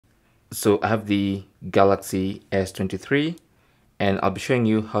So I have the Galaxy S23 and I'll be showing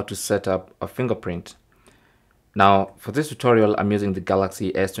you how to set up a fingerprint. Now for this tutorial I'm using the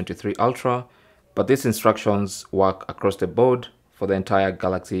Galaxy S23 Ultra, but these instructions work across the board for the entire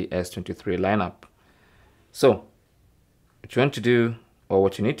Galaxy S23 lineup. So what you want to do, or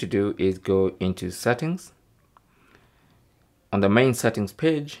what you need to do, is go into settings. On the main settings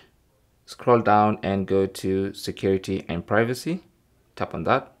page, scroll down and go to security and privacy. Tap on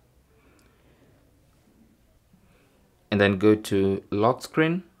that. And then go to lock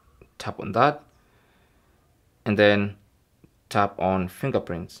screen, tap on that, and then tap on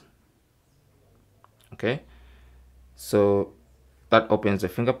fingerprints. Okay, so that opens the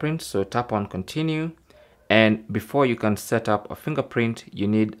fingerprint, so tap on continue. And before you can set up a fingerprint, you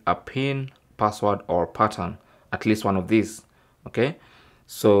need a PIN, password, or pattern, at least one of these. Okay,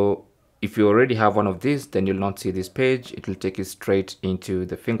 so if you already have one of these, then you'll not see this page. It will take you straight into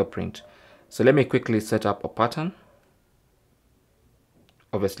the fingerprint. So let me quickly set up a pattern.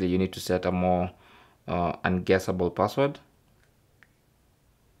 Obviously you need to set a more unguessable password,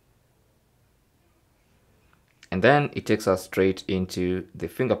 and then it takes us straight into the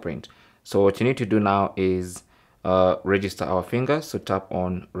fingerprint. So what you need to do now is register our finger. So tap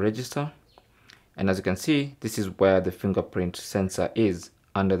on register, and as you can see, this is where the fingerprint sensor is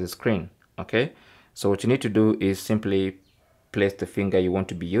under the screen. Okay, so what you need to do is simply place the finger you want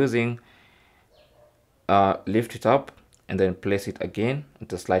to be using, lift it up, and then place it again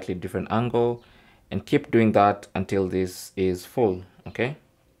at a slightly different angle, and keep doing that until this is full. Okay,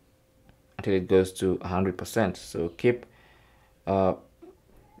 until it goes to 100%. So keep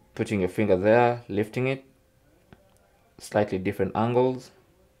putting your finger there, lifting it, slightly different angles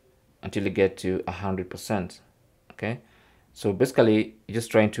until you get to 100%. Okay, so basically you're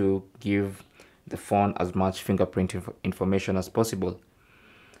just trying to give the phone as much fingerprint information as possible.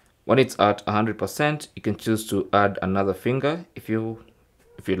 When it's at 100%, you can choose to add another finger if you'd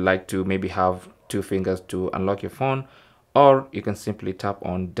like to maybe have two fingers to unlock your phone, or you can simply tap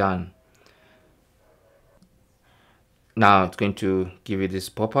on done. Now it's going to give you this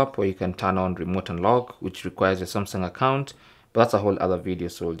pop-up where you can turn on remote unlock, which requires a Samsung account, but that's a whole other video,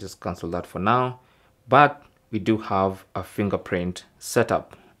 so we'll just cancel that for now. But we do have a fingerprint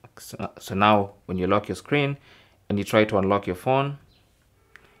setup. So now when you lock your screen and you try to unlock your phone,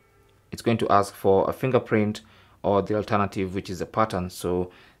 it's going to ask for a fingerprint or the alternative, which is a pattern. So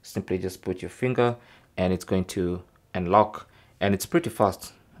simply just put your finger and it's going to unlock, and it's pretty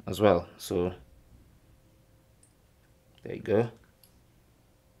fast as well. So there you go.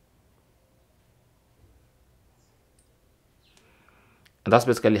 And that's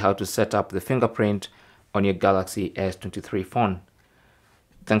basically how to set up the fingerprint on your Galaxy S23 phone.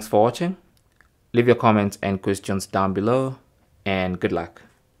 Thanks for watching. Leave your comments and questions down below, and good luck.